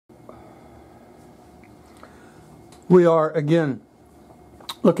We are again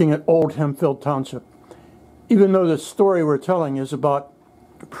looking at old Hempfield Township. Even though the story we're telling is about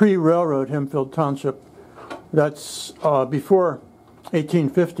pre-railroad Hempfield Township, that's before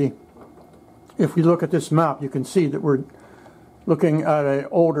 1850, if we look at this map, you can see that we're looking at an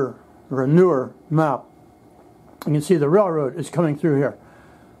older or a newer map. You can see the railroad is coming through here.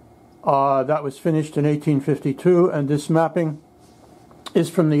 That was finished in 1852, and this mapping is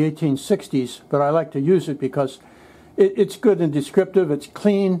from the 1860s, but I like to use it because it's good and descriptive, it's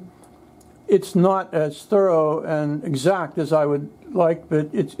clean. It's not as thorough and exact as I would like, but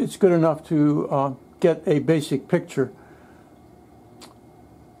it's good enough to get a basic picture.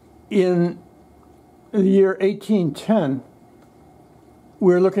 In the year 1810,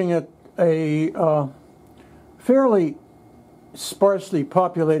 we're looking at a fairly sparsely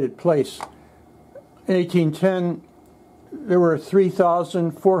populated place. In 1810, there were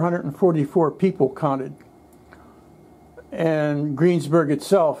 3,444 people counted. And Greensburg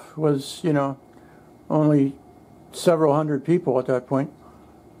itself was, only several hundred people at that point.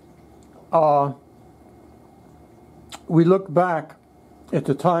 We look back at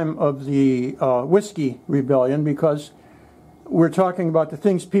the time of the Whiskey Rebellion because we're talking about the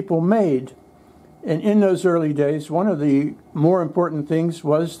things people made. And in those early days, one of the more important things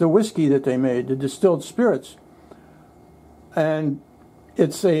was the whiskey that they made, the distilled spirits. And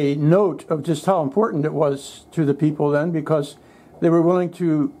it's a note of just how important it was to the people then, because they were willing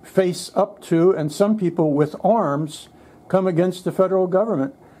to face up to, and some people with arms, come against the federal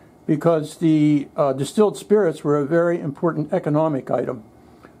government, because the distilled spirits were a very important economic item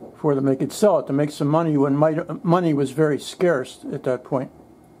for them. They could sell it to make some money when money was very scarce at that point.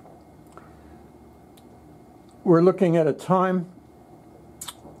 We're looking at a time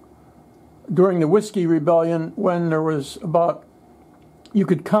during the Whiskey Rebellion when there was about, you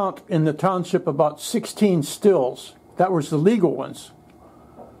could count in the township about 16 stills. That was the legal ones.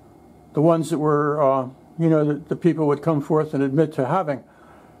 The ones that were, the people would come forth and admit to having.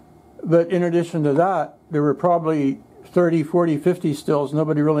 But in addition to that, there were probably 30, 40, 50 stills.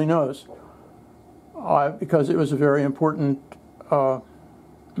 Nobody really knows. Because it was a very important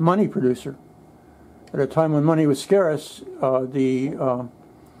money producer. At a time when money was scarce, the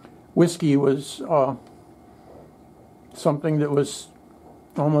whiskey was something that was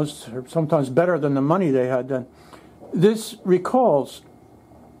almost or sometimes better than the money they had then. This recalls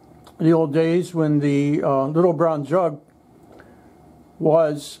the old days when the little brown jug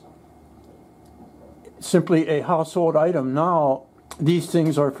was simply a household item. Now these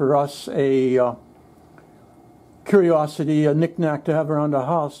things are for us a curiosity, a knick-knack to have around the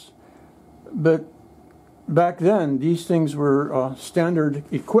house. But back then, these things were standard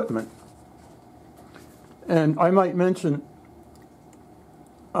equipment. And I might mention,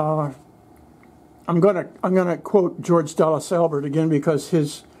 I'm gonna quote George Dallas Albert again because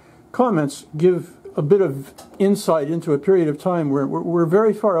his comments give a bit of insight into a period of time where we're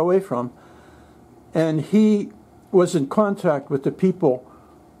very far away from. And he was in contact with the people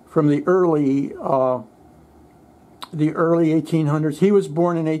from the early 1800s. He was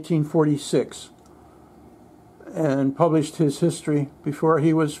born in 1846. And published his history before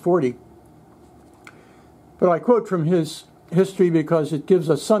he was 40. But I quote from his history because it gives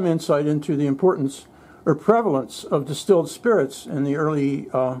us some insight into the importance or prevalence of distilled spirits in the early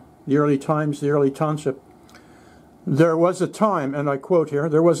times, the early township. There was a time, and I quote here,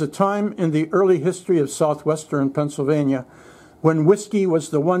 there was a time in the early history of southwestern Pennsylvania when whiskey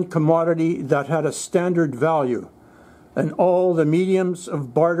was the one commodity that had a standard value, and all the mediums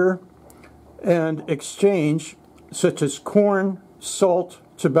of barter and exchange, such as corn, salt,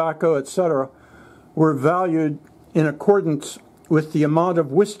 tobacco, etc., were valued in accordance with the amount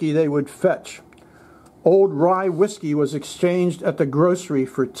of whiskey they would fetch. Old rye whiskey was exchanged at the grocery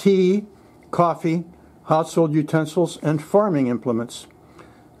for tea, coffee, household utensils, and farming implements.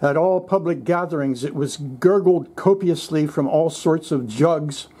 At all public gatherings, it was gurgled copiously from all sorts of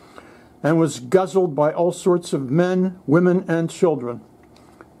jugs and was guzzled by all sorts of men, women, and children.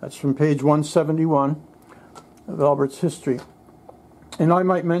 That's from page 171 of Albert's history. And I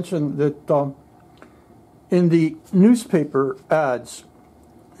might mention that in the newspaper ads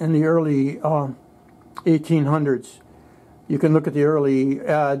in the early 1800s, you can look at the early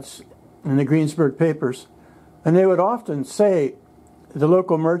ads in the Greensburg papers, and they would often say, the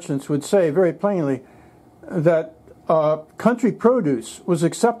local merchants would say very plainly that country produce was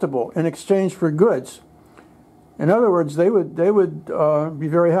acceptable in exchange for goods. In other words, they would be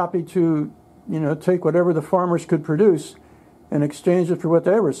very happy to, take whatever the farmers could produce and exchange it for what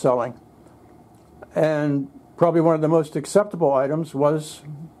they were selling. And probably one of the most acceptable items was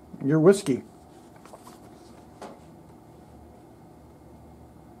your whiskey.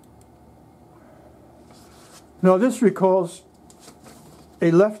 Now this recalls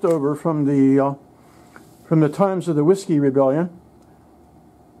a leftover from the times of the Whiskey Rebellion.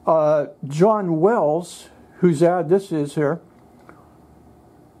 John Wells, whose ad this is here,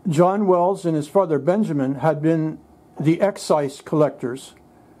 John Wells and his father Benjamin had been the excise collectors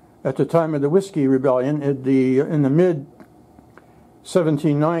at the time of the Whiskey Rebellion in the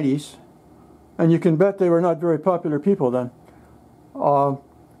mid-1790s, and you can bet they were not very popular people then.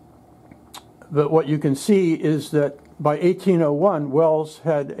 But what you can see is that by 1801, Wells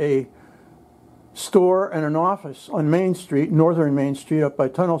had a store and an office on Main Street, northern Main Street, up by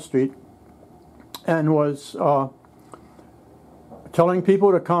Tunnel Street, and was telling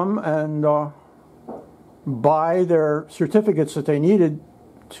people to come and buy their certificates that they needed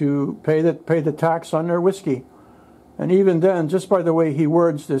to pay the tax on their whiskey. And even then, just by the way he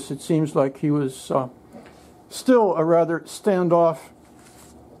words this, it seems like he was still a rather standoffish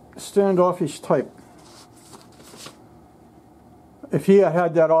type. If he had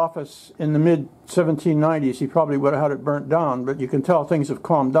had that office in the mid-1790s, he probably would have had it burnt down, but you can tell things have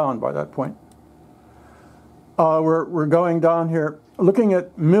calmed down by that point. We're going down here, looking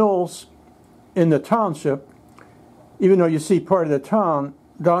at mills in the township. Even though you see part of the town,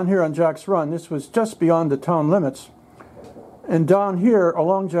 down here on Jack's Run, this was just beyond the town limits. And down here,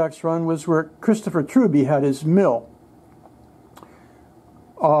 along Jack's Run, was where Christopher Twp had his mill.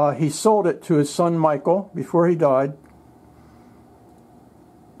 He sold it to his son Michael before he died.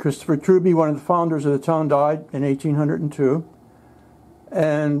 Christopher Twp, one of the founders of the town, died in 1802.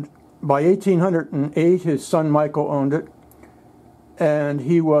 And by 1808, his son Michael owned it. And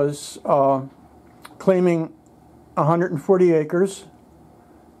he was claiming 140 acres.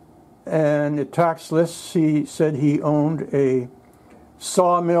 And at tax lists, he said he owned a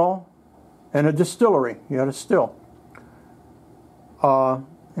sawmill and a distillery. He had a still.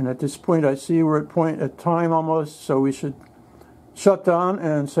 And at this point, I see we're at time almost, so we should shut down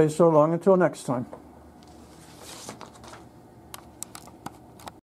and say so long until next time.